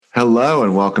Hello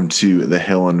and welcome to the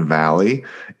Hill and Valley.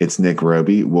 It's Nick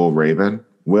Roby, Will Raven.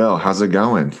 Will, how's it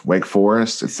going? Wake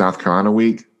Forest, it's South Carolina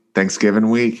week, Thanksgiving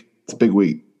week. It's a big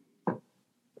week.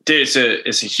 Dude,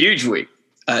 it's a huge week.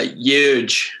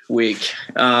 Huge week.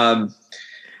 Man,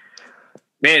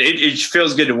 it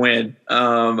feels good to win.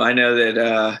 I know that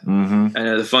I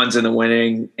know the fun's in the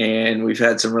winning, and we've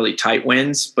had some really tight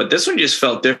wins, but this one just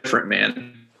felt different,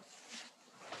 man.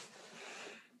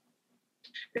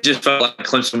 It just felt like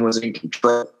Clemson was in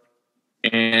control,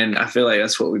 and I feel like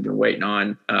that's what we've been waiting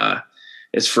on.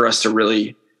 Is for us to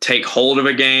really take hold of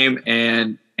a game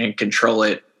and control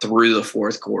it through the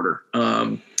fourth quarter.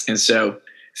 And so it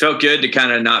felt good to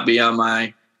kind of not be on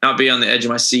the edge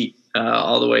of my seat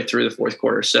all the way through the fourth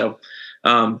quarter. So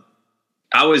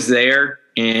I was there,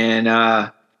 and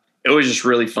it was just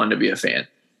really fun to be a fan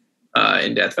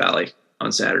in Death Valley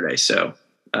on Saturday. So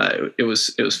it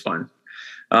was fun.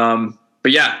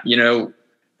 But yeah,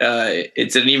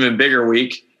 it's an even bigger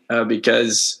week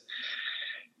because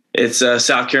it's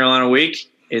South Carolina week.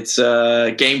 It's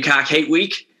Gamecock hate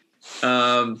week.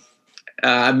 I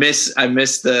miss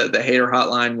the hater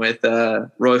hotline with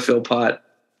Roy Philpott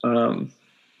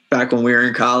back when we were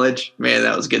in college. Man,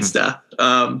 that was good stuff.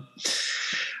 I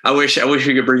wish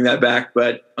we could bring that back,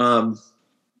 but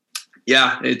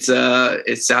yeah,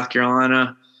 it's South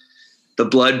Carolina, the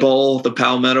Blood Bowl, the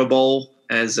Palmetto Bowl,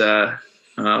 as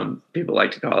people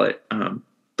like to call it.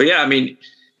 But yeah, I mean,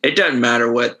 it doesn't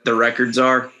matter what the records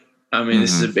are. I mean,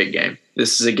 This is a big game.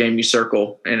 This is a game you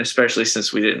circle, and especially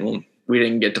since we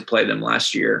didn't get to play them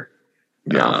last year.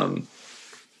 Yeah.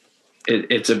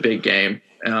 It's a big game.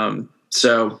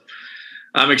 So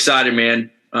I'm excited,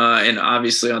 man. And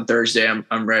obviously on Thursday,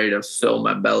 I'm ready to fill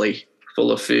my belly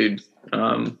full of food.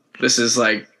 This is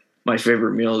like my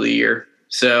favorite meal of the year.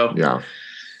 So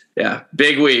yeah,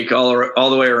 big week all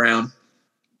the way around.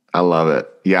 I love it.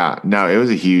 Yeah, no, it was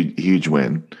a huge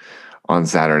win on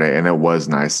Saturday, and it was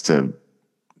nice to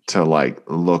like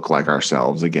look like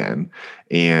ourselves again.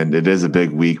 And it is a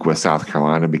big week with South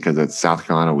Carolina because it's South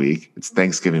Carolina week. It's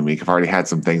Thanksgiving week. I've already had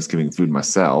some Thanksgiving food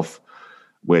myself,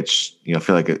 which, I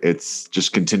feel like it's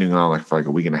just continuing on for a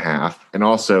week and a half. And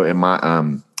also in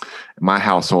my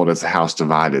household, it's a house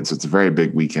divided. So it's a very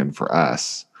big weekend for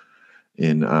us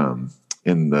in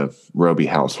the Roby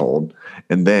household.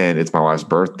 And then it's my wife's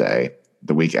birthday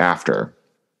the week after.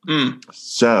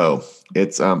 So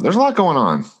it's, there's a lot going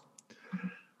on.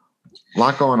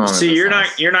 See, you're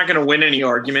not going to win any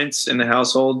arguments in the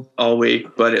household all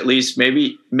week, but at least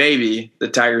maybe the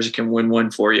Tigers can win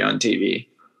one for you on TV.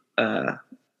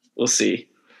 We'll see.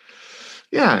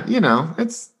 Yeah,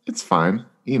 it's fine.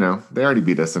 They already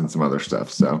beat us in some other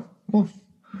stuff, so we'll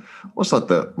just let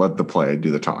the play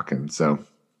do the talking. So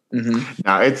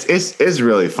now it's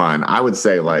really fun. I would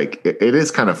say it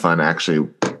is kind of fun actually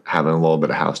having a little bit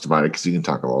of house divided because you can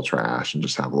talk a little trash and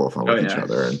just have a little fun with each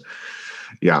other. And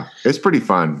yeah, it's pretty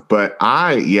fun. But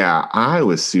I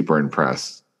was super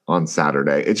impressed on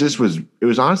Saturday. It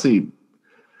was honestly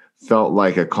felt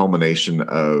like a culmination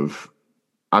of,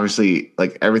 obviously,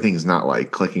 everything's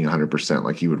not clicking 100%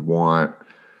 like you would want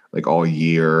all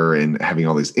year, and having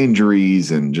all these injuries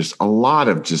and just a lot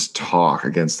of just talk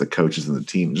against the coaches and the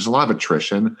team, just a lot of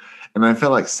attrition. And I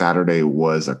felt like Saturday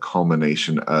was a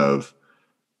culmination of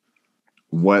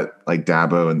what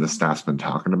Dabo and the staff's been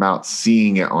talking about,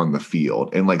 seeing it on the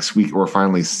field. And we're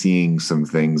finally seeing some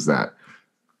things that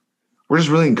were just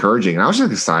really encouraging. And I was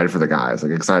just excited for the guys,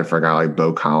 excited for a guy like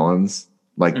Bo Collins,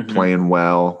 playing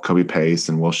well, Kobe Pace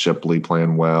and Will Shipley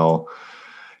playing well.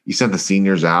 You sent the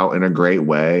seniors out in a great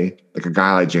way. A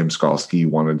guy like James Skalski, you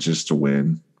wanted just to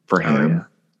win for him,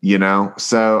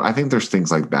 So I think there's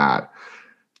things like that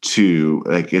too.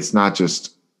 It's not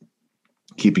just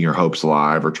keeping your hopes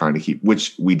alive or trying to keep,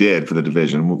 which we did for the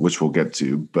division, which we'll get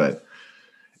to, but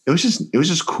it was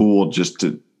just cool just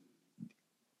to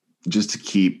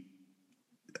keep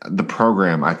the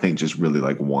program. I think just really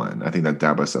won. I think that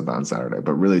Dabo said that on Saturday,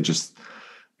 but really just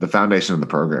the foundation of the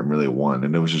program really won.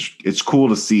 And it's cool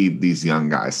to see these young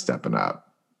guys stepping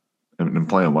up and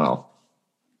playing well.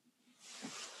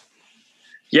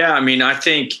 Yeah. I mean, I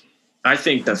think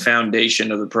the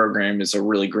foundation of the program is a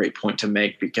really great point to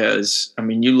make because, I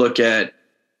mean, you look at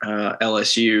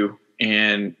LSU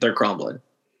and they're crumbling.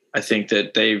 I think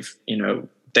that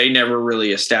they never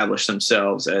really established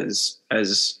themselves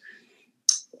as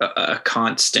a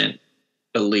constant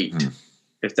elite,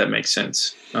 if that makes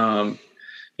sense.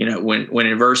 When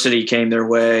adversity came their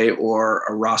way or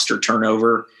a roster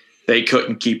turnover, they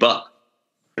couldn't keep up.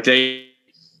 They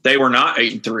were not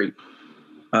 8-3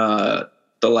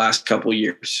 the last couple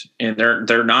years, and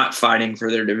they're not fighting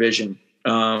for their division.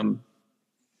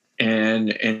 And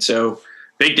And so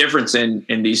big difference in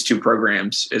these two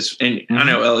programs is, and I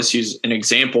know LSU's an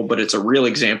example, but it's a real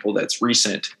example that's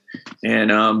recent.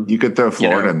 And you could throw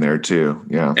Florida in there too.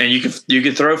 Yeah. And you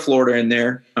could throw Florida in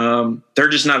there. They're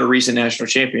just not a recent national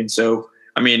champion. So,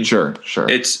 I mean, sure.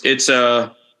 It's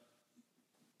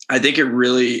I think it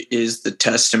really is the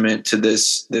testament to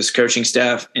this coaching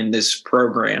staff and this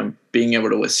program being able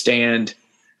to withstand,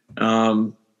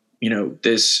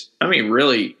 this, I mean,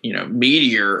 really,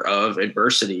 meteor of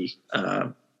adversity.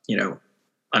 I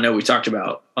know we talked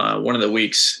about one of the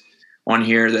weeks on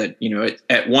here that,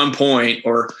 at one point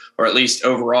or at least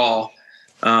overall,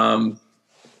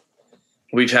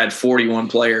 we've had 41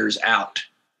 players out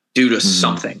due to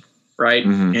something. Right.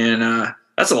 And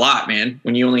that's a lot, man.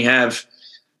 When you only have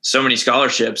so many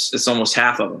scholarships, it's almost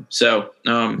half of them. So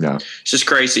it's just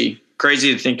crazy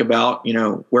to think about,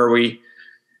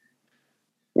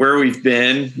 where we've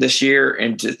been this year,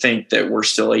 and to think that we're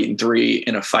still 8-3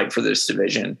 in a fight for this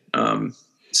division.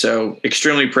 So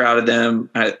extremely proud of them.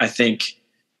 I think,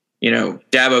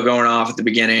 Dabo going off at the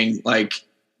beginning,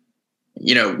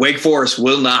 Wake Forest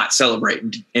will not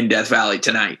celebrate in Death Valley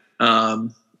tonight.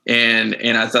 And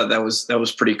I thought that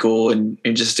was pretty cool, and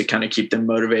just to kind of keep them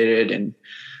motivated. And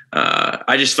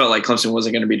I just felt like Clemson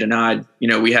wasn't going to be denied.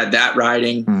 We had that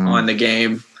riding on the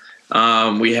game.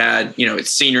 We had, it's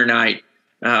senior night.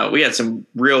 We had some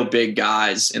real big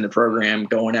guys in the program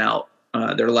going out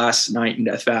their last night in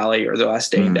Death Valley, or their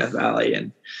last day in Death Valley.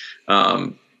 And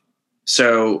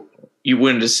so you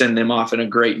wanted to send them off in a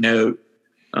great note.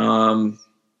 And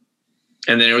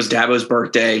then it was Dabo's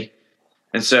birthday.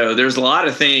 And so there's a lot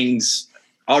of things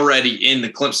already in the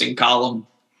Clemson column.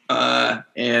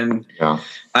 And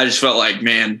I just felt like,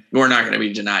 man, we're not going to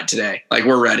be denied today.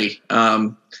 We're ready.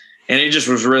 And it just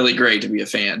was really great to be a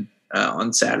fan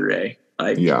on Saturday.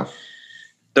 The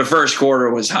first quarter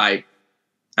was hype.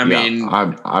 I mean, I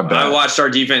bet. I watched our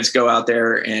defense go out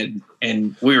there and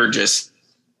we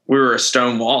were a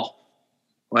stone wall.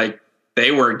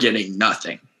 They were getting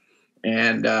nothing.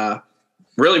 And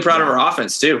really proud of our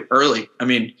offense too, early. I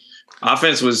mean,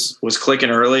 offense was clicking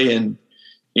early, and,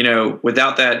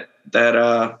 without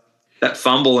that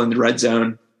fumble in the red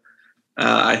zone,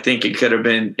 I think it could have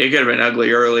been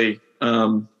ugly early.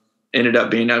 Ended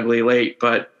up being ugly late,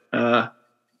 but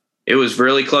it was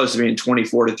really close to being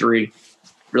 24-3.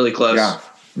 Really close. Yeah.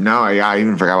 No, I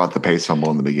even forgot about the pace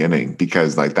fumble in the beginning,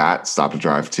 because that stopped a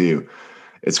drive too.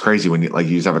 It's crazy when you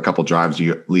just have a couple drives,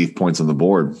 you leave points on the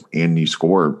board and you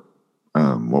score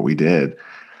what we did.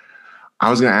 I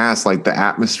was going to ask, the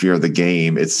atmosphere of the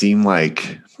game, it seemed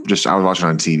like, I was watching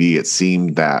on TV, it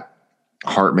seemed that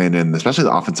Hartman and especially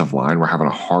the offensive line were having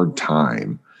a hard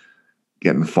time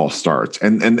getting false starts.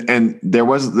 And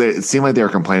it seemed like they were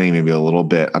complaining maybe a little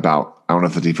bit about, I don't know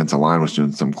if the defensive line was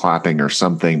doing some clapping or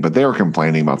something, but they were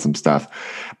complaining about some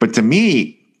stuff. But to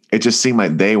me, it just seemed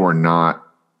like they were not,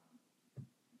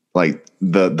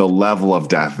 the level of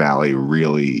Death Valley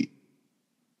really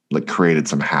created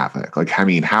some havoc. I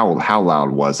mean, how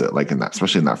loud was it?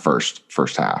 Especially in that first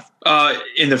half.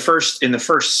 In the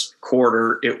first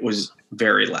quarter, it was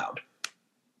very loud.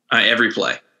 Every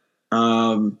play,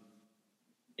 and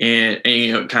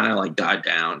it kind of died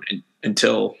down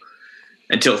until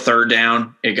third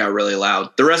down. It got really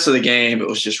loud. The rest of the game, it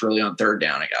was just really on third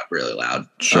down. It got really loud.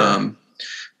 Sure.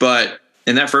 But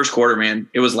in that first quarter, man,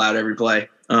 it was loud every play.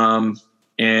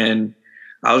 And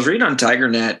I was reading on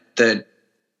TigerNet that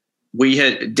we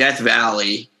had Death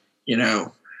Valley,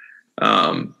 in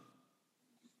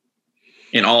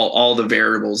all the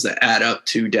variables that add up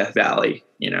to Death Valley,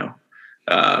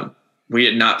 we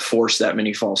had not forced that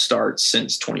many false starts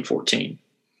since 2014.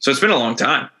 So it's been a long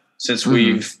time since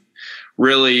we've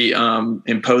really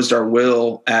imposed our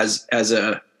will as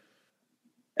a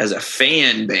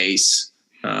fan base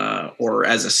or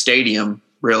as a stadium,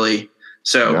 really.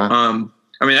 So,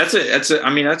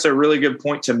 that's a really good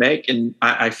point to make. And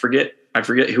I forget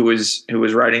who was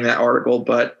writing that article,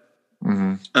 but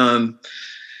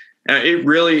it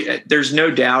really, there's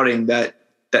no doubting that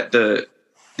the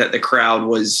crowd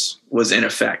was in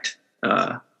effect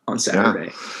on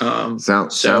Saturday.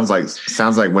 Sounds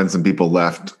like when some people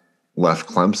left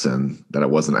Clemson, that it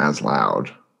wasn't as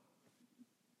loud.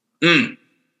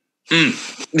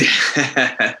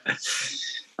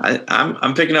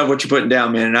 I'm picking up what you're putting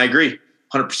down, man, and I agree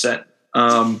 100%.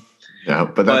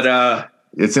 But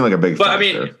it seemed like a big factor. I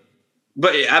mean,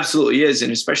 but it absolutely is,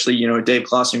 and especially a Dave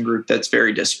Clawson group that's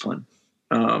very disciplined.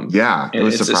 It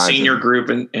was it's surprising. A senior group,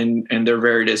 and they're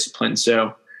very disciplined.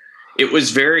 So it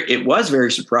was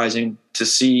very surprising to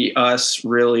see us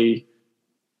really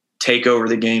take over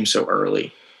the game so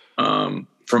early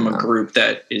from a group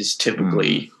that is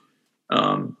typically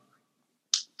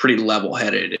pretty level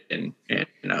headed, and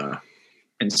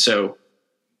so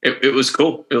it was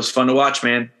cool. It was fun to watch,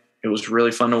 man. It was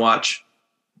really fun to watch.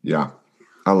 Yeah,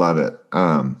 I love it.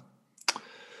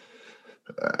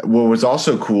 What was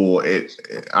also cool,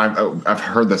 I've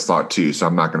heard this thought too, so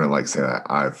I'm not going to like say that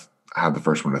I've had the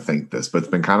first one to think this, but it's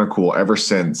been kind of cool ever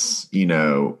since,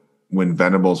 when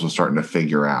Venables was starting to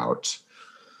figure out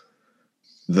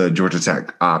the Georgia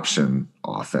Tech option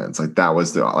offense. Like that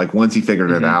was once he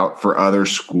figured it out for other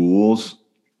schools,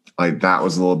 like that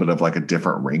was a little bit of like a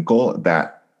different wrinkle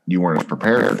that you weren't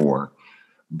prepared for.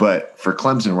 But for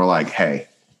Clemson, we're like, hey,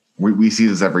 we see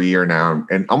this every year now,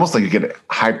 and almost like you get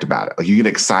hyped about it. Like you get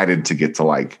excited to get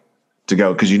to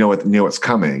go because you know what's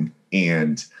coming.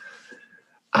 And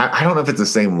I don't know if it's the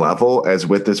same level as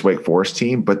with this Wake Forest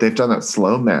team, but they've done that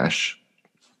slow mesh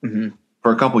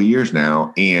for a couple of years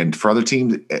now. And for other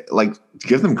teams, like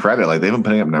give them credit. Like they've been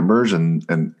putting up numbers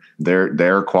and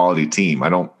they're a quality team. I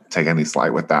don't take any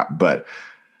slight with that, but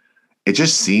it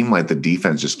just seemed like the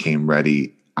defense just came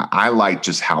ready. I like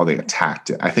just how they attacked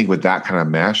it. I think with that kind of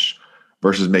mesh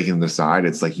versus making the side,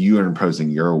 it's like you are imposing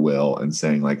your will and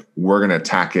saying like, we're going to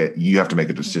attack it. You have to make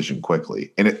a decision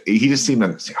quickly. And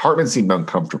Hartman seemed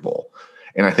uncomfortable.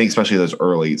 And I think especially those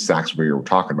early sacks we were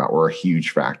talking about were a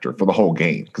huge factor for the whole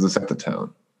game because it set the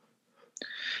tone.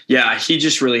 Yeah, he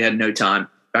just really had no time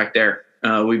back there.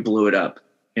 We blew it up.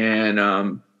 And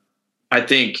I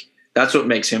think that's what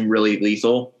makes him really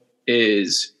lethal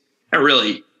is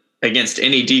really against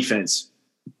any defense.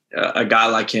 A guy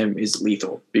like him is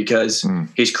lethal because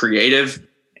he's creative.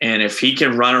 And if he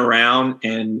can run around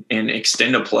and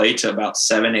extend a play to about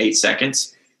 7-8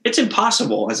 seconds, it's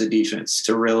impossible as a defense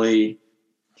to really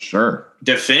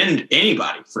defend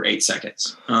anybody for 8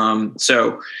 seconds.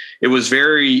 So it was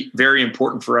very, very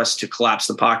important for us to collapse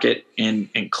the pocket and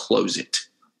close it.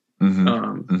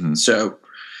 So,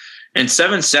 and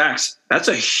 7 sacks, that's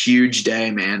a huge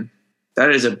day, man. That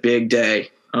is a big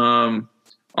day. On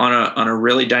a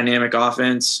really dynamic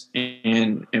offense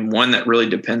and one that really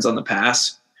depends on the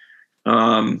pass.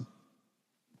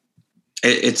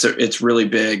 It's really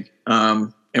big.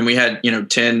 And we had, 10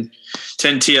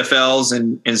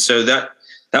 TFLs. And so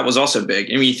that was also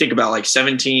big. I mean, you think about like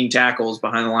 17 tackles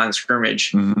behind the line of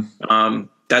scrimmage.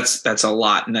 That's a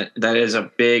lot. And that is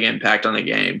a big impact on the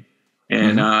game.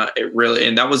 And it really,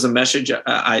 and that was the message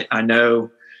I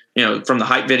know, from the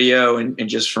hype video and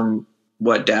just from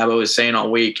what Dabo is saying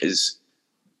all week is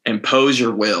impose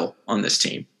your will on this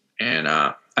team. And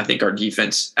I think our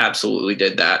defense absolutely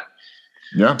did that.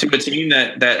 Yeah. To a team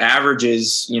that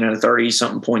averages, 30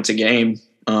 something points a game.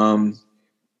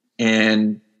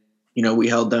 And, we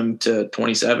held them to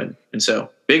 27. And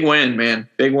so big win, man,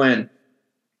 big win.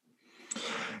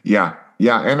 Yeah.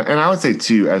 Yeah. And I would say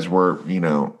too, as we've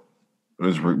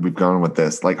gone with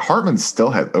this, like Hartman still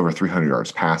had over 300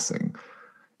 yards passing.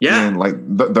 Yeah. And like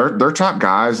their top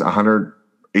guys, 100,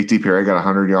 A.T. Perry got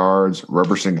 100 yards.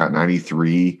 Roberson got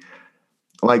 93.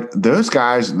 Like those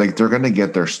guys, like they're going to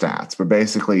get their stats, but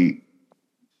basically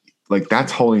like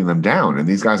that's holding them down. And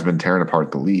these guys have been tearing apart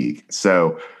the league.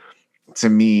 So to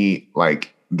me,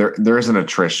 like there is an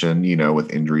attrition,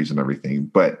 with injuries and everything,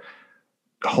 but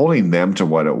holding them to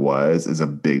what it was is a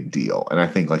big deal. And I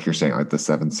think like you're saying, like the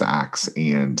 7 sacks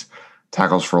and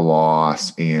tackles for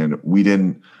loss, and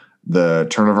the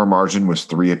turnover margin was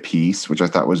 3 apiece, which I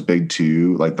thought was big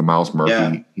too. Like the Miles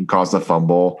Murphy, he caused a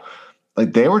fumble.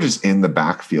 Like they were just in the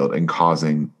backfield and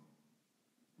causing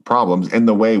problems. And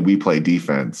the way we play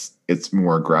defense, it's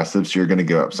more aggressive. So you're going to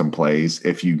give up some plays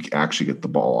if you actually get the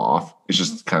ball off. It's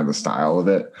just kind of the style of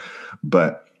it.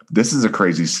 But this is a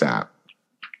crazy stat.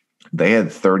 They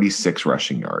had 36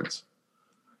 rushing yards.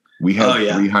 We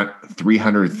had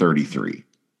 333.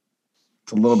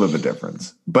 It's a little bit of a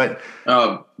difference, but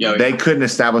they couldn't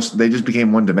establish. They just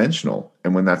became one-dimensional,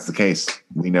 and when that's the case,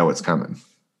 we know it's coming.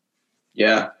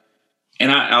 Yeah,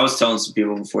 and I was telling some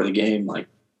people before the game, like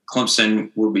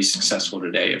Clemson will be successful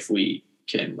today if we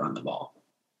can run the ball.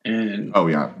 And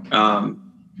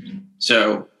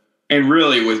so and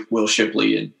really with Will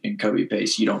Shipley and Kobe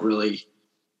Pace, you don't really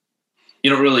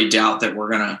doubt that we're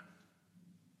gonna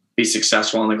be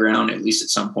successful on the ground at least at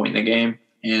some point in the game,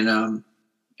 and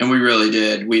we really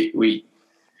did. We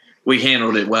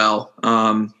handled it well.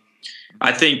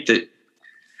 I think that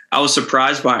I was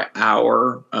surprised by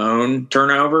our own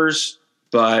turnovers,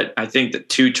 but I think that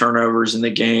 2 turnovers in the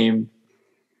game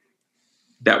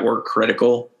that were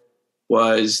critical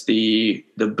was the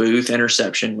Booth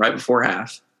interception right before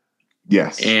half.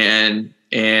 Yes. And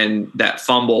that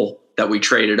fumble that we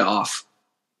traded off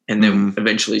and then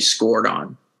eventually scored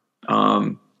on.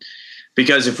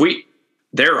 Because if we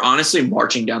they're honestly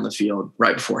marching down the field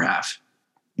right before half.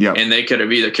 Yeah. And they could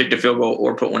have either kicked a field goal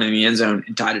or put one in the end zone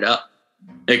and tied it up.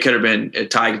 It could have been a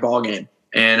tied ball game.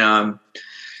 And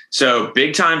so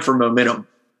big time for momentum.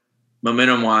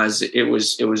 Momentum wise, it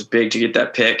was big to get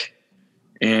that pick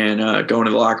and go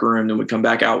into the locker room. Then we come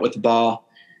back out with the ball.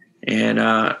 And,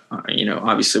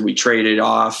 obviously we traded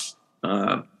off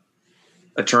a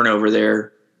turnover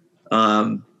there,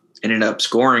 ended up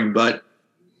scoring. But,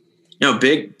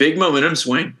 big momentum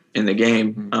swing in the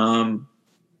game.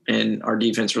 And our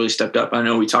defense really stepped up. I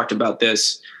know we talked about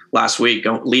this last week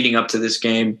leading up to this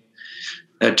game,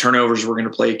 that turnovers were going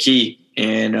to play a key.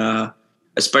 And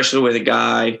especially with a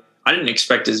guy, I didn't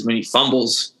expect as many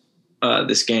fumbles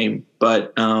this game,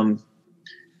 but I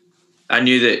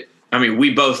knew that,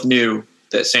 we both knew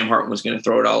that Sam Hartman was going to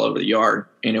throw it all over the yard.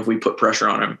 And if we put pressure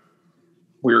on him,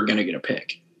 we were going to get a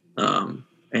pick.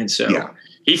 And so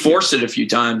he forced it a few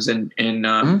times and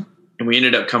we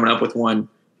ended up coming up with one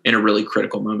in a really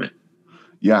critical moment.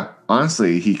 Yeah.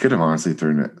 Honestly, he could have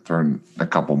thrown a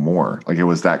couple more. Like it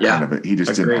was that kind of it. He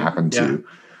just didn't happen to.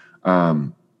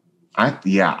 I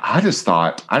just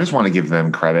want to give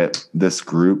them credit, this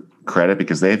group credit,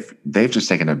 because they've just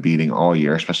taken a beating all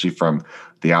year, especially from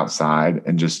the outside.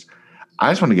 And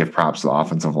I just want to give props to the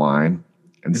offensive line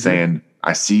and saying,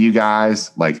 I see you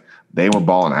guys, like they were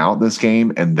balling out this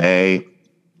game, and they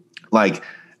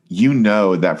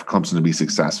that for Clemson to be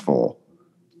successful,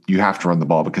 you have to run the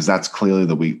ball, because that's clearly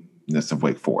the weakness of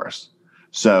Wake Forest.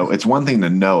 So it's one thing to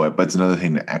know it, but it's another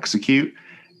thing to execute.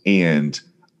 And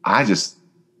I just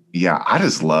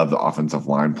love the offensive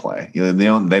line play. They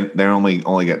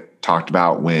only get talked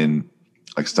about when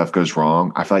like stuff goes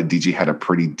wrong. I feel like DG had a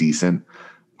pretty decent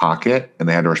pocket, and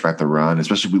they had to respect the run.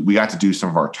 Especially we got to do some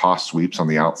of our toss sweeps on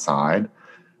the outside,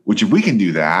 which if we can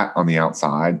do that on the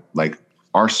outside, like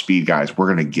our speed guys, we're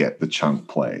going to get the chunk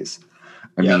plays.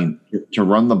 I mean, to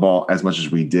run the ball as much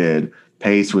as we did,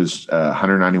 Pace was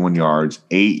 191 yards,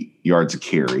 8 yards a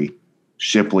carry.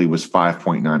 Shipley was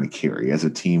 5.9 a carry. As a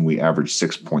team, we averaged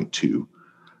 6.2.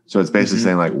 So it's basically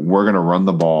saying, like, we're going to run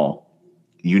the ball.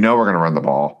 We're going to run the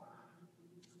ball.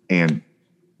 And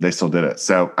they still did it.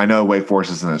 So I know Wake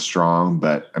Forest isn't as strong,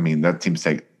 but, that team's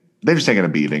they've just taken a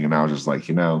beating. And I was just like,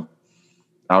 I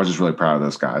was just really proud of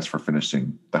those guys for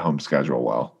finishing the home schedule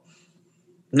well.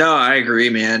 No, I agree,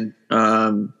 man.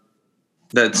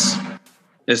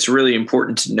 It's really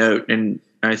important to note. And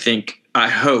I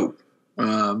hope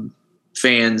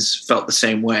fans felt the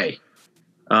same way.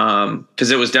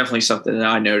 Cause it was definitely something that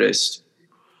I noticed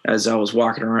as I was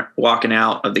walking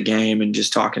out of the game and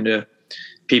just talking to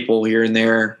people here and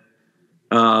there.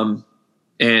 Who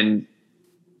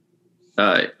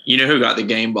got the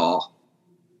game ball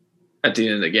at the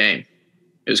end of the game?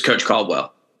 It was Coach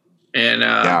Caldwell. And,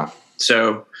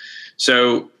 So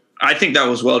I think that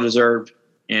was well-deserved.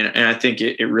 And I think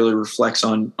it really reflects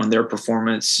on their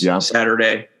performance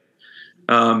Saturday.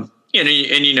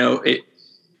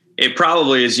 It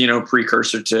probably is,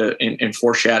 precursor to and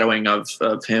foreshadowing of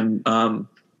him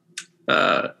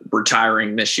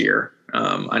retiring this year.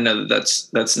 I know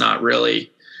that's not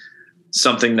really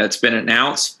something that's been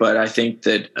announced, but I think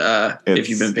that if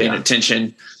you've been paying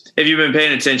attention,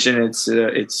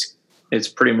 it's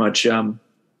pretty much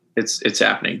it's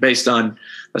happening based on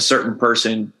a certain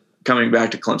person coming back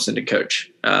to Clemson to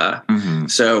coach.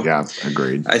 So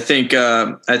agreed. I think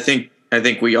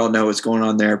we all know what's going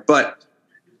on there, but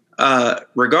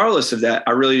regardless of that,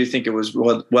 I really do think it was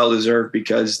well deserved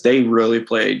because they really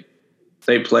played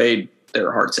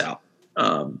their hearts out.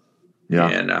 And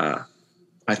I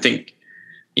think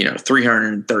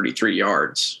 333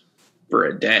 yards for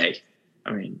a day.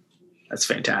 That's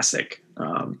fantastic.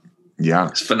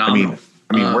 It's phenomenal.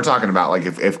 We're talking about like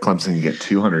if Clemson can get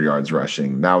 200 yards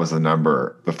rushing, that was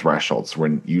the thresholds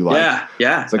when you it's like,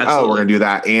 absolutely. oh, we're going to do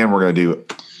that. And we're going to do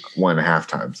 1.5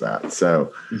 times that.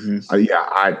 So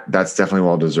that's definitely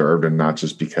well deserved. And not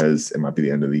just because it might be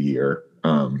the end of the year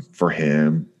for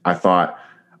him. I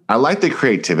like the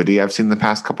creativity I've seen the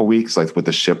past couple weeks, like with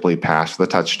the Shipley pass for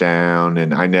the touchdown.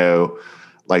 And I know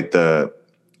like the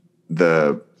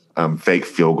fake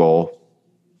field goal.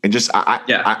 And just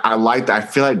I like that. I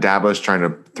feel like Dabo's trying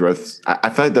to throw. I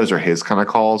feel like those are his kind of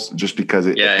calls, just because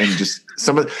and just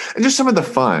some of the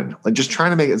fun, like just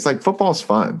trying to make it's like football's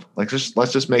fun. Like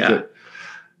let's just make it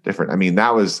different.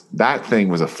 That thing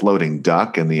was a floating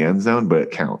duck in the end zone, but it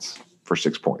counts for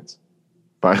 6 points.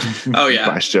 By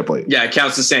Shipley. Yeah, it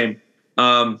counts the same.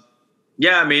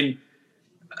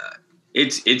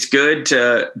 It's good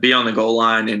to be on the goal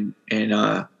line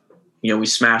and we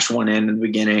smashed one in the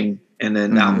beginning. And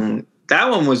then that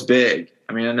one was big.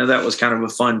 I know that was kind of a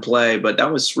fun play, but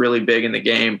that was really big in the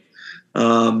game.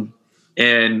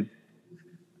 And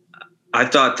I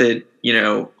thought that,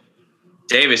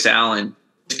 Davis Allen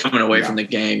coming away from the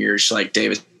game, you're just like,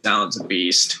 Davis Allen's a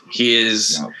beast. He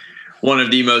is one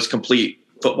of the most complete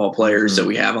football players that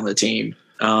we have on the team.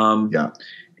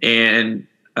 And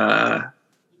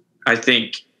I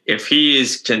think if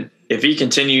he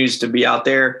continues to be out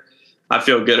there, I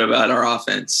feel good about our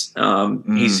offense.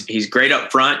 He's great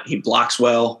up front. He blocks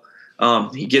well.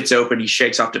 He gets open. He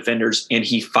shakes off defenders, and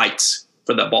he fights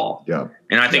for the ball. Yeah.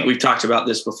 And I think we've talked about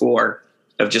this before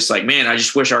of just like, man, I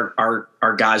just wish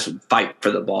our guys would fight for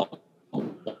the ball.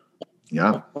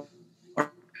 Yeah.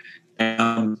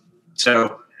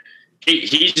 So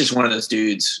he's just one of those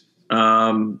dudes.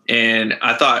 And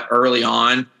I thought early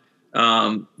on,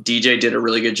 DJ did a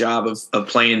really good job of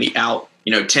playing the out,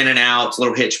 10 and outs,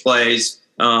 little hitch plays.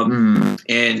 And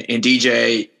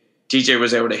DJ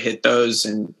was able to hit those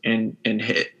and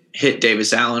hit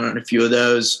Davis Allen on a few of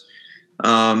those.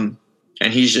 And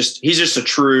he's just a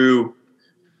true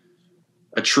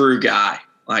guy.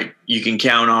 Like, you can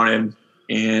count on him.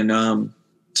 And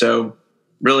so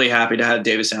really happy to have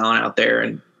Davis Allen out there.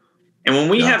 And when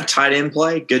we have tight end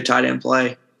play, good tight end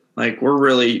play, like we're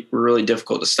really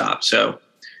difficult to stop. So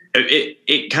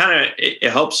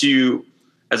it helps you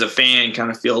as a fan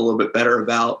kind of feel a little bit better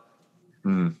about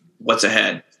what's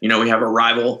ahead. We have a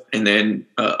rival and then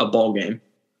a bowl game,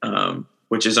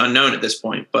 which is unknown at this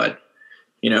point. But,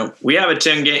 we have a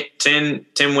 10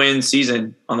 win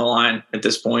season on the line at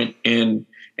this point. And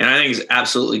I think it's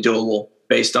absolutely doable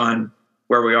based on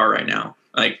where we are right now.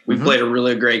 Like, we played a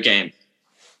really great game.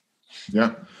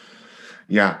 Yeah.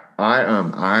 Yeah.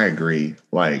 I agree.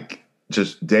 Like,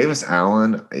 just Davis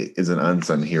Allen is an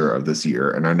unsung hero of this year.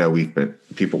 And I know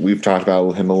we've talked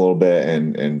about him a little bit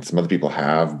and some other people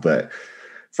have, but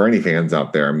for any fans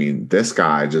out there, I mean, this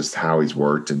guy, just how he's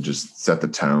worked and just set the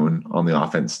tone on the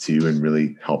offense too, and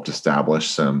really helped establish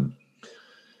some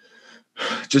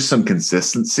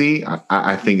consistency.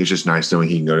 I think it's just nice knowing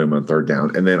he can go to him on third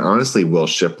down. And then honestly, Will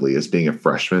Shipley, as being a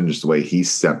freshman, just the way he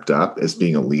stepped up as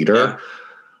being a leader.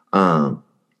 Yeah.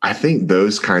 I think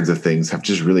those kinds of things have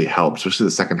just really helped, especially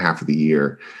the second half of the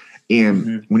year.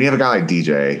 And when you have a guy like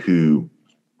DJ who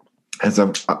has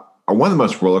one of the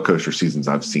most roller coaster seasons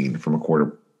I've seen from a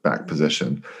quarterback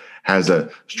position, has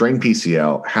a strained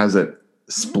PCL, has a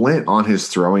splint on his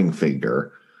throwing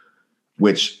finger,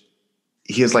 which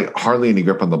he has like hardly any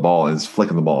grip on the ball and is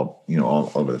flicking the ball,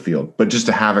 all over the field. But just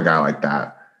to have a guy like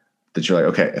that you're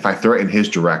like, okay, if I throw it in his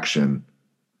direction,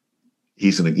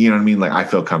 he's going to, you know what I mean? Like, I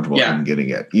feel comfortable in getting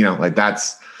it, like that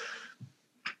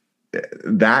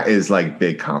is like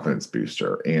big confidence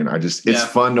booster. And it's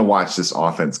fun to watch this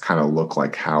offense kind of look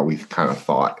like how we kind of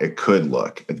thought it could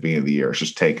look at the beginning of the year. It's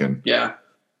just taken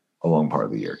a long part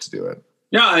of the year to do it.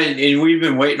 No, and we've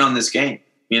been waiting on this game.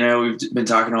 We've been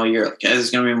talking all year, like, this is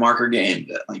going to be a marker game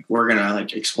that, like, we're going to,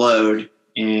 like, explode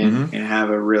and have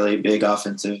a really big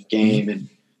offensive game. And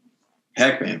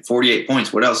heck, man, 48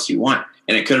 points. What else do you want?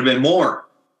 And it could have been more.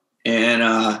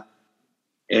 And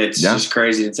it's just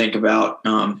crazy to think about.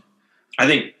 I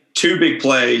think two big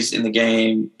plays in the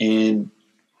game, and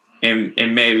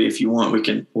maybe if you want,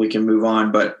 we can move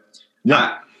on. But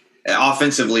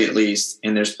offensively, at least,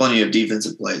 and there's plenty of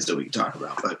defensive plays that we can talk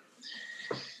about. But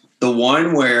the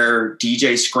one where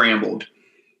DJ scrambled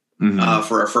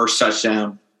for a first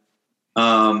touchdown,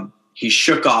 he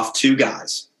shook off two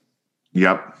guys.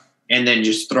 Yep. And then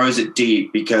just throws it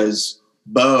deep because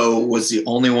Bo was the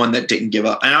only one that didn't give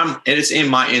up. And it's in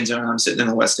my end zone. I'm sitting in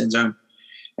the west end zone.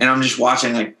 And I'm just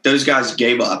watching, like, those guys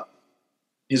gave up.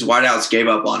 His wideouts gave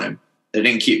up on him. They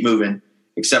didn't keep moving.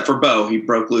 Except for Bo. He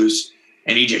broke loose,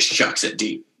 and he just chucks it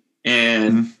deep.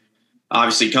 And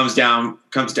obviously comes down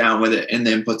with it, and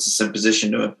then puts us in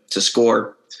position to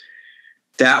score.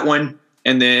 That one,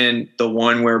 and then the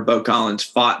one where Bo Collins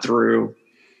fought through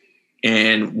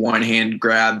and one hand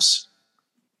grabs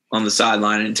on the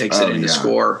sideline and takes it in to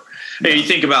score. Yeah. And you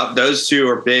think about those two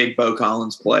are big Bo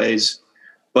Collins plays.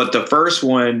 But the first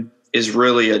one is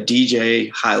really a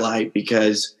DJ highlight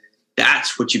because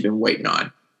that's what you've been waiting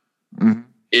on.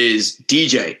 Is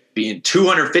DJ being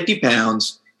 250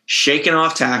 pounds, shaking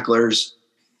off tacklers,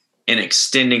 and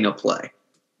extending a play.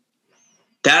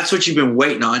 That's what you've been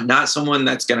waiting on, not someone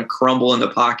that's going to crumble in the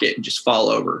pocket and just fall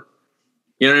over.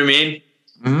 You know what I mean?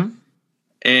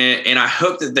 And I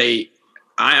hope that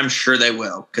I am sure they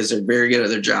will, because they're very good at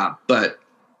their job. But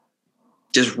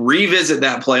just revisit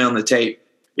that play on the tape,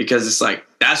 because it's like,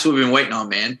 that's what we've been waiting on,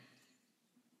 man.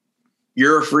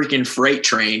 You're a freaking freight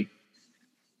train,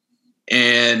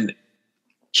 and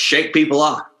shake people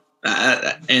off.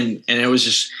 And it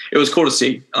was cool to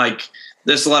see. Like,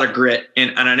 there's a lot of grit,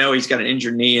 and I know he's got an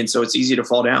injured knee, and so it's easy to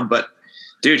fall down. But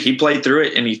dude, he played through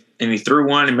it, and he threw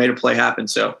one and made a play happen.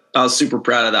 So I was super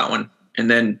proud of that one. And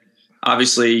then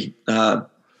obviously the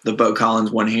Bo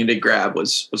Collins one-handed grab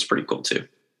was pretty cool too.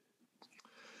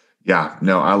 Yeah,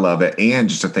 no, I love it. And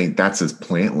just to think that's his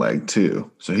plant leg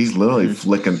too. So he's literally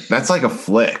flicking. That's like a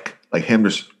flick, like him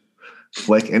just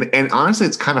flick. And honestly,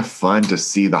 it's kind of fun to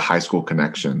see the high school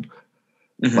connection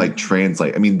like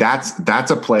translate. I mean, that's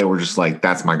a play where just like,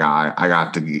 that's my guy. I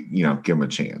got to, give him a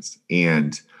chance.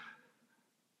 And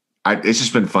it's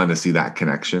just been fun to see that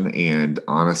connection. And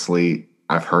honestly,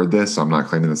 I've heard this, so I'm not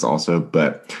claiming this also,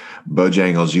 but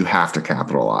Bojangles, you have to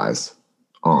capitalize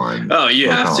on. Oh, you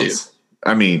have to.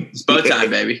 I mean, it's bow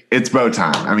time, baby. It's bow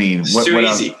time. I mean, it's too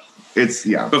easy. It's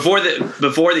Before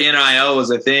the NIL was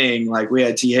a thing, like we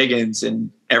had T. Higgins,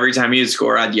 and every time he would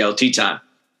score, I'd yell T time,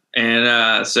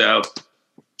 and so.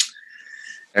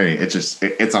 I mean,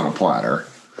 it's on a platter.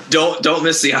 Don't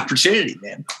miss the opportunity,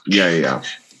 man. Yeah.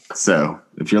 So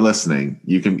if you're listening,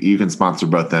 you can sponsor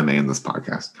both them and this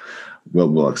podcast.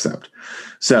 We'll accept.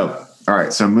 So all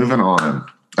right. So moving on.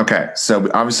 Okay. So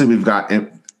obviously we've got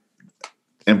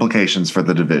implications for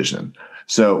the division.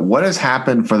 So what has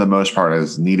happened for the most part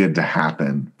is needed to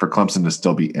happen for Clemson to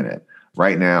still be in it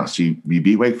right now. So you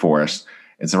beat Wake Forest.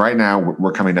 And so right now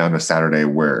we're coming down to Saturday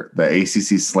where the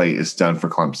ACC slate is done for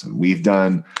Clemson. We've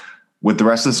done with the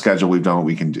rest of the schedule. We've done what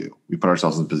we can do. We put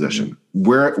ourselves in position.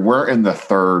 We're in the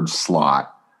third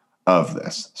slot of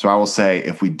this. So I will say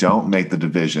if we don't make the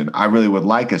division, I really would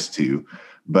like us to,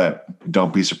 but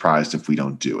don't be surprised if we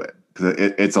don't do it because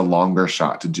it's a longer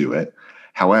shot to do it.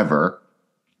 However,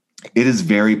 it is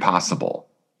very possible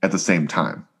at the same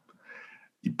time.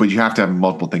 But you have to have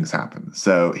multiple things happen.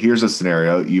 So here's a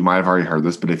scenario. You might have already heard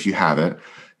this, but if you haven't,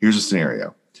 here's a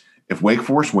scenario. If Wake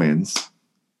Forest wins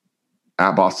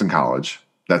at Boston College,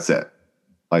 that's it.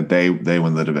 Like they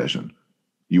win the division.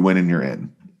 You win and you're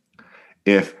in.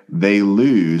 If they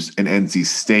lose and NC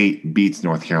State beats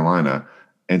North Carolina,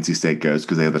 NC State goes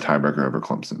because they have the tiebreaker over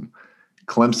Clemson.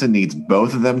 Clemson needs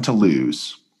both of them to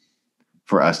lose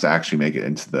for us to actually make it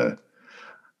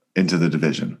into the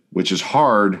division, which is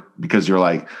hard because you're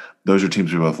like, those are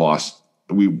teams we both lost.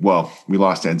 We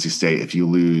lost to NC State. If you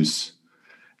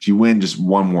win just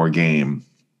one more game,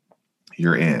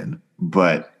 you're in.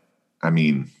 But I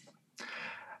mean,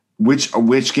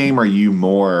 which game are you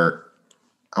more,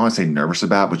 I want to say nervous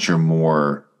about, but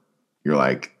you're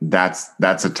like, that's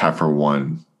a tougher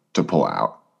one to pull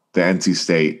out. The NC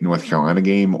State North Carolina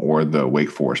game or the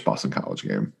Wake Forest Boston College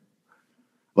game?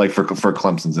 Like for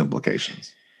Clemson's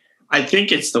implications. I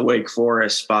think it's the Wake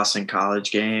Forest Boston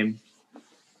College game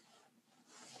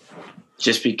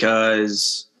just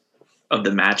because of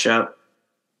the matchup.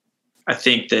 I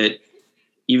think that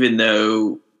even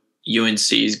though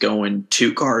UNC is going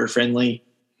too Carter friendly,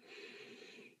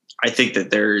 I think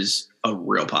that there's a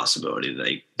real possibility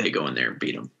that they go in there and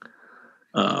beat them.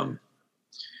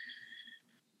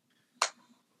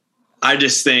 I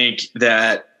just think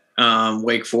that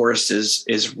Wake Forest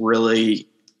is really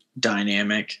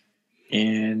dynamic.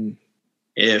 And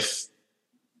if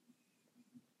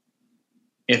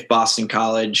Boston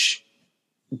College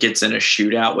gets in a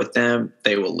shootout with them,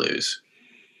 they will lose.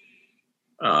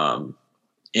 And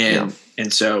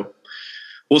so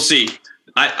we'll see.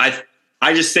 I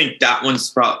just think that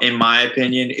one's in my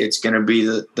opinion, it's going to be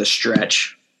the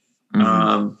stretch.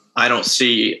 Mm-hmm. I don't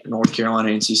see North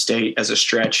Carolina, NC State as a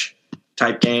stretch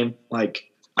type game.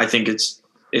 Like I think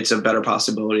it's a better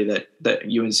possibility that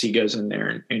UNC goes in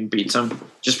there and beats them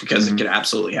just because it could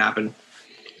absolutely happen.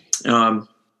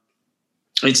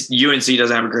 It's UNC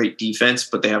doesn't have a great defense,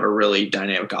 but they have a really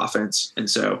dynamic offense. And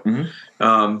so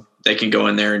they can go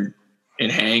in there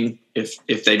and hang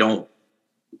if they don't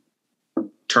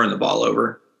turn the ball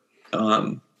over.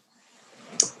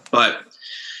 But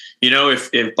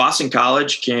if Boston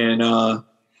College can run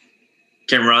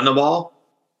the ball,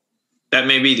 that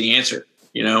may be the answer,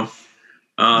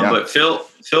 But Phil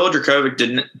Dracovic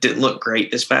didn't look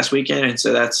great this past weekend, and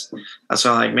so that's why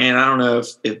I'm like, man, I don't know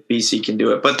if BC can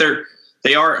do it, but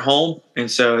they are at home,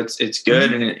 and so it's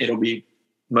good, and it'll be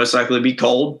most likely be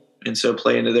cold, and so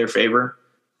play into their favor.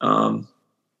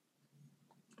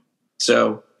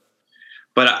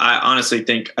 But I honestly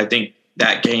think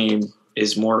that game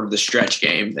is more of the stretch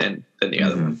game than the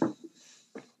other one.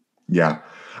 Yeah.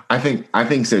 I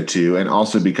think so too, and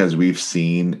also because we've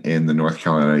seen in the North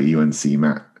Carolina NC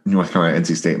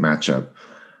State matchup,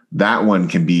 that one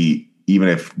can be, even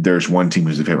if there's one team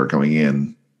who's the favorite going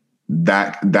in,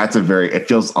 that's it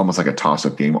feels almost like a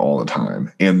toss-up game all the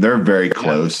time, and they're very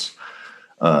close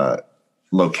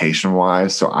location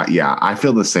wise. So I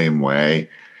feel the same way.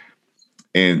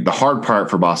 And the hard part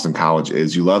for Boston College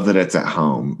is you love that it's at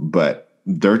home, but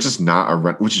they're just not a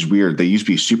run, which is weird. They used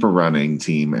to be a super running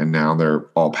team, and now they're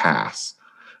all pass.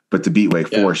 But to beat Wake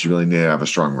Forest, you really need to have a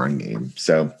strong run game.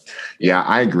 So, yeah,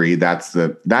 I agree. That's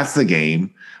the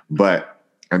game. But,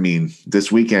 I mean,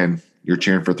 this weekend you're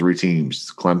cheering for 3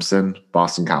 teams: Clemson,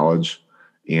 Boston College,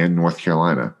 and North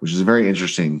Carolina, which is a very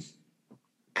interesting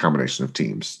combination of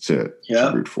teams to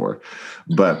root for.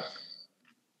 But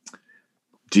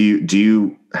do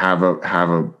you have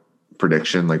a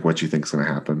prediction, like what you think is going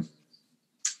to happen?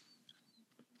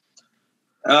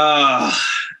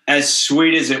 As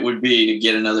sweet as it would be to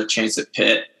get another chance at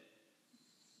Pitt,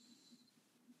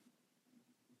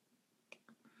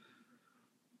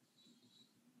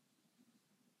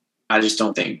 I just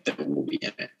don't think that we'll be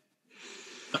in it.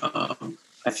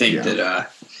 I think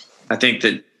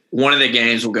that one of the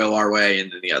games will go our way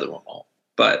and then the other one won't.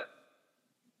 But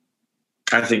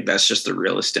I think that's just the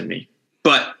realist in me.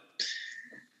 But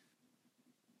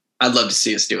I'd love to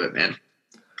see us do it, man.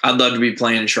 I'd love to be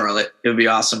playing in Charlotte. It would be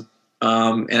awesome.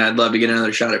 And I'd love to get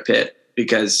another shot at Pitt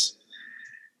because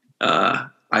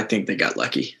I think they got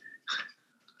lucky.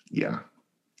 Yeah.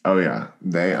 Oh, yeah.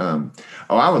 They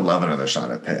I would love another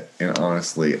shot at Pitt. And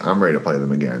honestly, I'm ready to play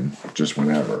them again just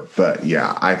whenever. But,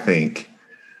 yeah, I think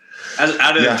 –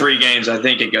 out of the 3 games, I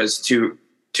think it goes 2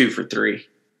 for 3.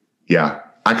 Yeah.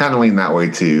 I kind of lean that way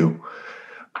too.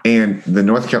 And I think the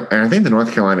North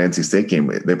Carolina NC State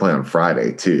game, they play on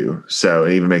Friday too. So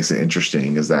it even makes it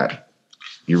interesting is that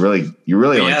you really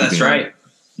only that's right.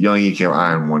 You only keep your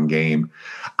eye on one game.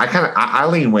 I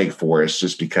lean Wake Forest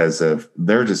just because of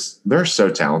they're so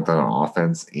talented on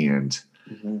offense, and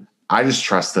I just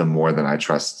trust them more than I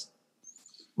trust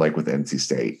like with NC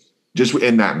State just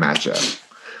in that matchup.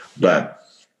 But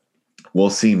we'll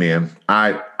see, man.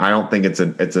 I don't think it's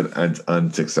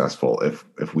unsuccessful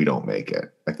if we don't make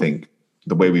it. I think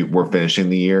the way we're finishing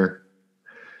the year,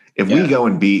 if we go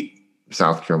and beat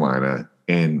South Carolina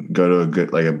and go to a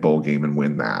good a bowl game and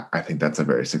win that, I think that's a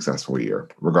very successful year,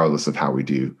 regardless of how we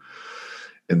do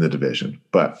in the division.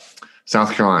 But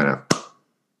South Carolina,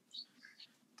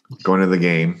 going to the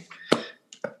game,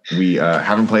 we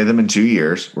haven't played them in 2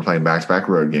 years. We're playing back-to-back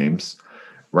road games.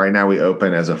 Right now we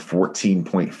open as a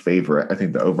 14-point favorite. I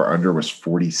think the over-under was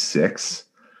 46.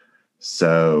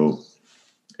 So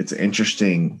it's an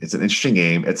interesting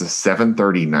game. It's a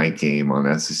 7:30 night game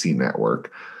on SEC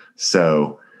Network.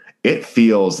 So it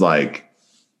feels like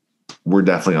we're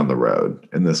definitely on the road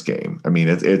in this game. I mean,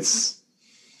 it's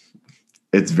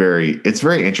very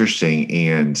interesting,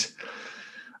 and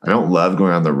I don't love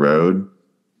going on the road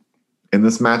in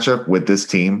this matchup with this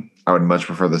team. I would much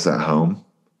prefer this at home.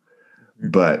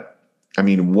 But, I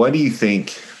mean, what do you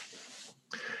think?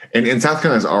 And South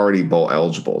Carolina is already bowl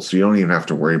eligible, so you don't even have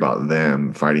to worry about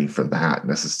them fighting for that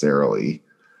necessarily.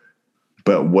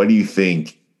 But what do you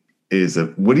think is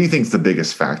the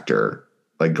biggest factor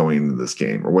like going into this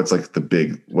game, or what's a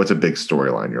big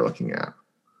storyline you're looking at?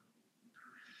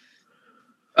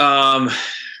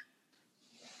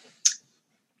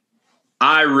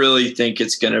 I really think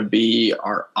it's going to be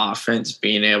our offense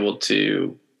being able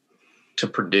to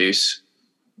produce.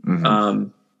 Mm-hmm.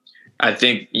 I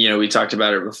think, we talked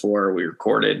about it before we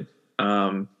recorded.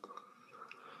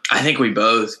 I think we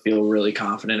both feel really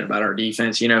confident about our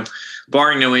defense.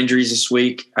 Barring no injuries this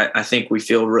week, I think we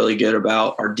feel really good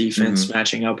about our defense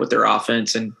matching up with their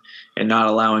offense and not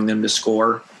allowing them to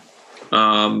score,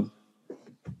 at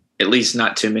least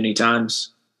not too many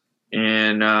times.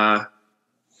 And I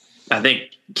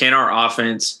think, can our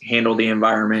offense handle the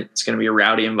environment? It's going to be a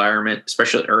rowdy environment,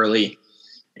 especially early,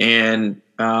 and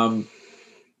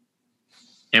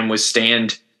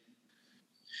withstand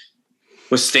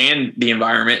the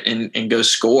environment and go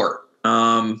score.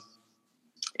 I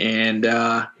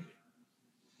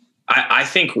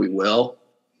think we will.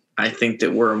 I think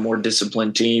that we're a more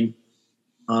disciplined team.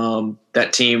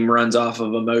 That team runs off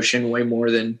of emotion way more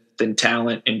than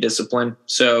talent and discipline.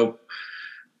 So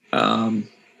I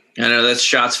know that's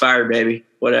shots fired, baby.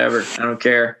 Whatever. I don't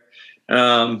care.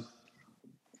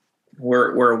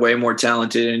 We're a way more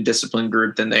talented and disciplined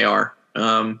group than they are.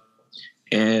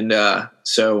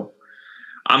 So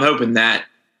I'm hoping that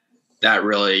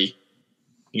really,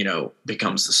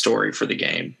 becomes the story for the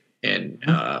game. And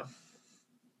at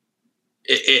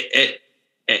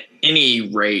any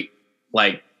rate,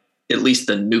 like at least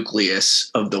the nucleus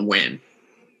of the win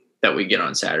that we get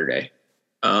on Saturday,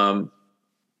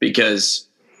 because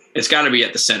it's got to be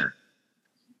at the center.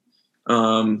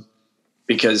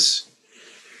 Because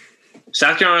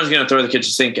South Carolina's going to throw the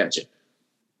kitchen sink at you.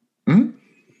 Mm-hmm.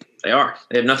 They are.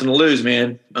 They have nothing to lose,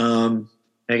 man.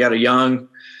 They got a young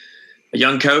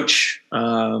coach.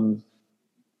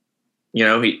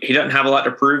 he doesn't have a lot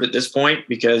to prove at this point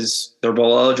because they're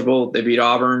bowl eligible. They beat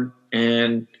Auburn,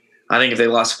 and I think if they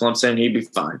lost to Clemson, he'd be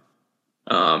fine.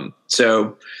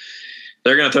 So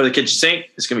they're going to throw the kitchen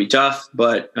sink. It's going to be tough,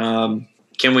 but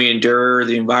can we endure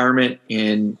the environment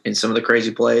and some of the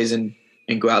crazy plays and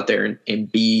go out there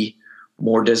and be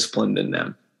more disciplined than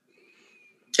them?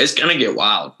 It's going to get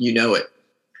wild. You know it.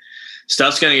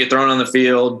 Stuff's going to get thrown on the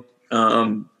field.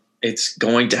 It's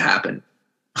going to happen.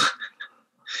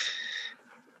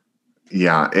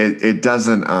 Yeah, it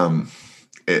doesn't.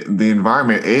 The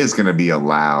environment is going to be a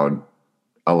loud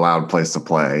place to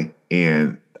play,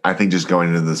 and I think just going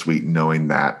into this week knowing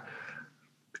that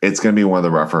it's going to be one of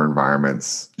the rougher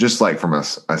environments, just like from a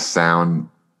sound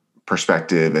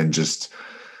perspective, and just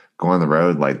going on the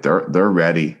road, like they're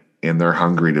ready and they're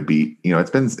hungry to beat.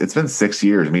 It's been 6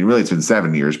 years. I mean, really, it's been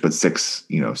 7 years, but six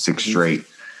straight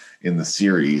in the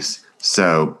series.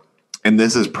 So. And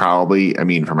this is probably, I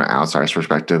mean, from an outsider's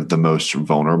perspective, the most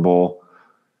vulnerable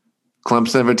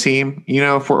Clemson of a team,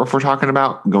 if we're talking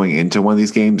about going into one of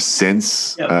these games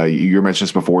since, you mentioned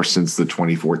this before, since the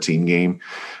 2014 game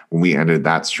when we ended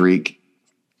that streak.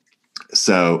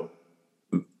 So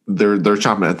they're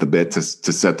chomping at the bit to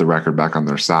set the record back on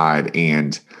their side.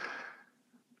 And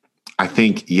I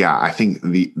think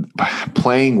the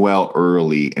playing well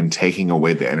early and taking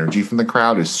away the energy from the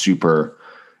crowd is super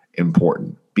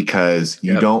important. Because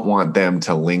you don't want them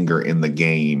to linger in the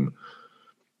game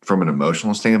from an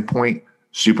emotional standpoint,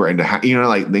 super into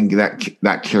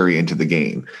that carry into the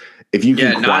game. If you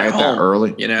can quiet that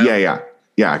early,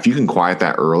 if you can quiet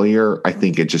that earlier, I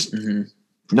think it just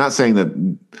not saying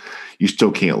that you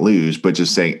still can't lose, but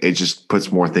just saying it just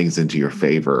puts more things into your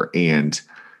favor. And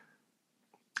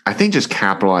I think just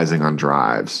capitalizing on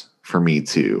drives for me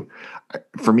too.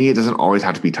 For me, it doesn't always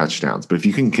have to be touchdowns, but if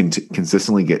you can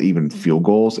consistently get even field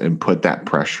goals and put that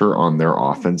pressure on their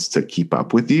offense to keep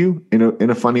up with you in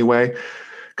a funny way,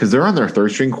 because they're on their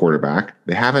third string quarterback.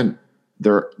 They've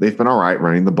been all right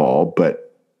running the ball,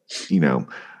 but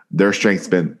their strength's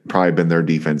probably been their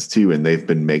defense too, and they've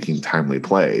been making timely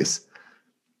plays.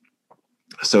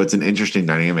 So it's an interesting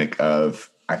dynamic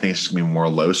of, I think it's just gonna be more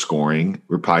low scoring.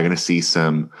 We're probably going to see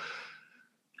some.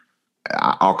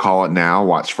 I'll call it now,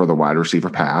 watch for the wide receiver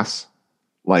pass,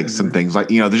 some things there's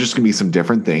just going to be some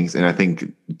different things. And I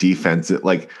think defense,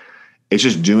 it's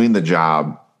just doing the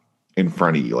job in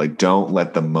front of you. Don't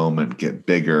let the moment get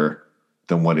bigger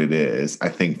than what it is. I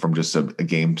think from just a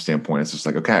game standpoint, it's just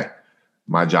okay,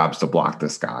 my job's to block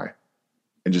this guy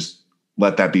and just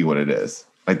let that be what it is.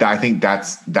 I think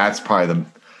that's probably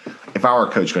if I were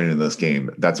a coach going into this game,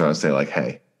 that's what I would say,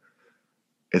 hey,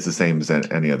 it's the same as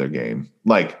any other game,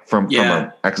 from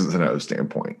an X's and O's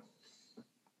standpoint.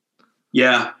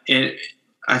 Yeah, and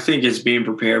I think it's being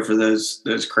prepared for those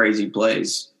crazy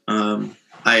plays. I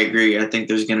agree. I think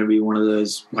there's going to be one of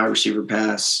those wide receiver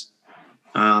pass,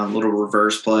 little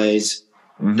reverse plays.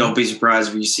 Mm-hmm. Don't be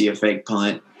surprised if you see a fake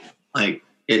punt.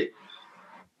 It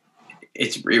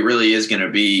really is going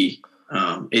to be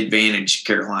advantage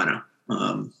Carolina.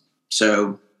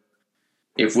 So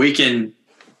if we can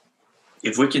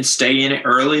stay in it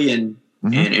early and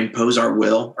impose our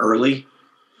will early,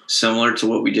 similar to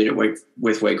what we did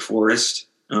with Wake Forest,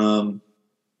 then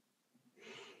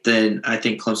I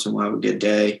think Clemson will have a good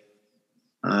day.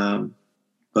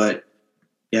 But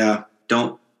yeah,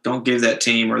 don't give that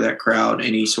team or that crowd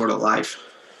any sort of life.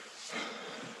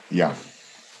 Yeah.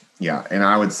 Yeah. And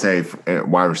I would say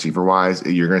wide receiver wise,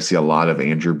 you're going to see a lot of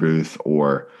Andrew Booth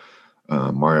or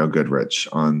Mario Goodrich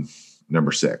on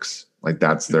number 6.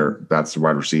 That's the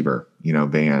wide receiver,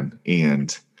 Van,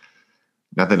 and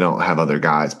not that they don't have other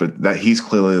guys, but that he's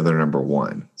clearly their number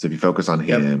 1. So if you focus on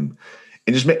him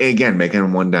and just making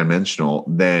him one dimensional,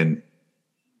 then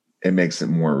it makes it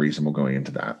more reasonable going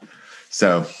into that.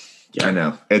 So I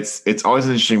know it's always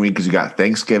an interesting week because you got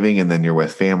Thanksgiving and then you're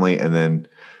with family and then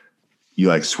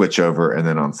you switch over. And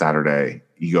then on Saturday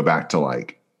you go back to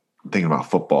thinking about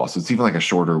football. So it's even a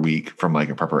shorter week from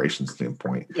a preparation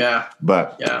standpoint. Yeah.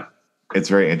 But it's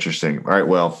very interesting. All right.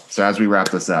 Well, so as we wrap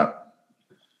this up,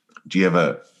 do you have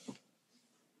a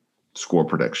score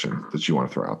prediction that you want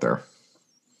to throw out there?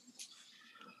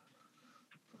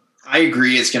 I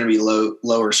agree. It's going to be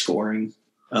lower scoring,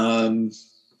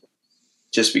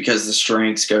 just because the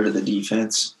strengths go to the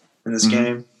defense in this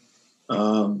game.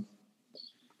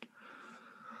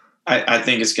 I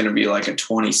think it's going to be a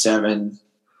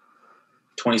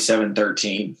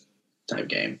 27-13 type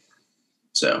game.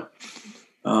 So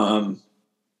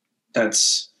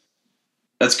that's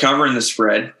covering the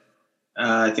spread.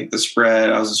 I think the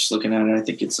spread, I was just looking at it, I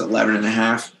think it's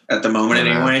 11.5 at the moment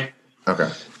anyway. Okay.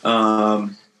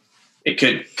 it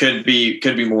could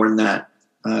be more than that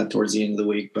towards the end of the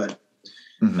week. But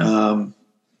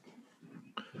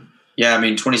yeah, I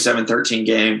mean, 27-13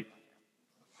 game.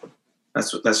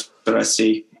 That's what I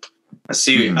see. I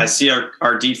see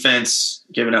our defense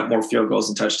giving up more field goals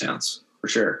and touchdowns for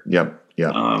sure. Yep.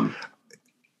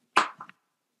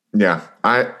 Yeah,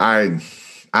 I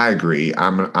agree.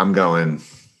 I'm going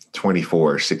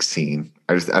 24-16.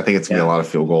 I think it's gonna be a lot of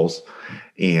field goals,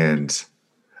 and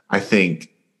I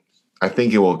think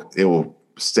it will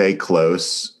stay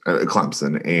close.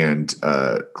 Clemson and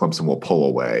Clemson will pull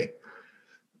away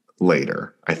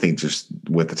later. I think just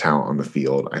with the talent on the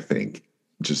field, I think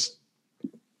just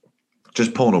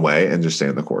pulling away and just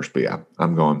staying the course. But yeah,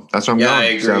 I'm going. That's what I'm going. Yeah, I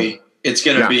agree. So, it's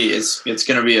gonna be it's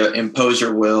gonna be an impose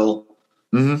your will.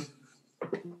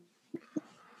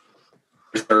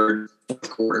 Third, fourth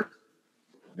quarter.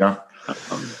 Yeah.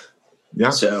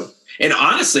 So, and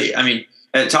honestly, I mean,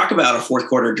 talk about a fourth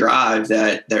quarter drive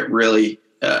that really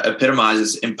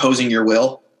epitomizes imposing your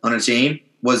will on a team.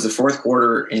 Was the fourth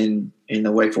quarter in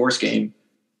the Wake Forest game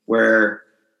where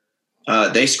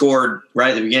they scored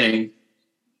right at the beginning.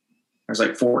 There's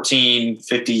like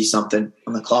 14:50 something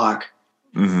on the clock,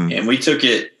 and we took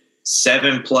it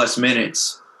 7+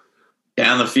 minutes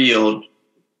down the field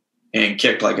and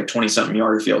kicked like a 20-something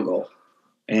yard field goal,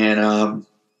 and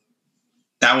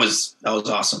that was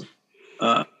awesome.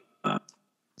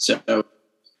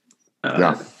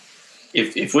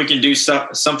 If we can do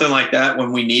something like that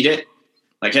when we need it,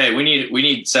 like, hey, we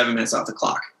need 7 minutes off the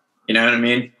clock. You know what I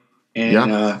mean?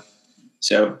 And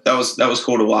so that was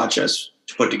cool to watch us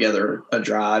put together a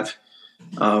drive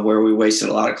where we wasted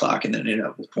a lot of clock and then ended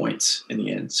up with points in the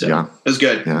end. So it was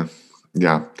good.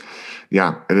 Yeah,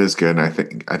 it is good.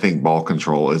 And I think ball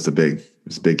control is a big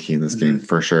key in this game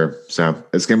for sure. So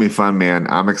it's gonna be fun, man.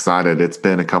 I'm excited. It's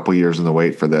been a couple years in the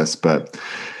wait for this, but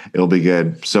it'll be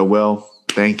good. So, Will,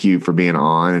 thank you for being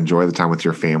on. Enjoy the time with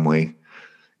your family,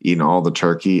 eating all the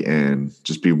turkey, and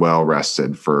just be well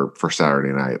rested for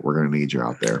Saturday night. We're gonna need you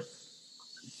out there.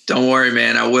 Don't worry,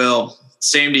 man. I will.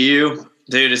 Same to you,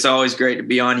 dude. It's always great to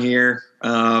be on here.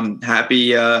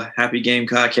 Happy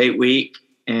Gamecock 8 week,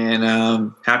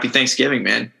 and happy Thanksgiving,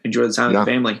 man. Enjoy the time with the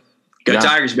family. Go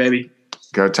Tigers, baby.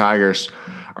 Go Tigers.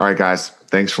 All right, guys.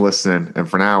 Thanks for listening. And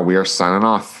for now, we are signing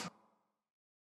off.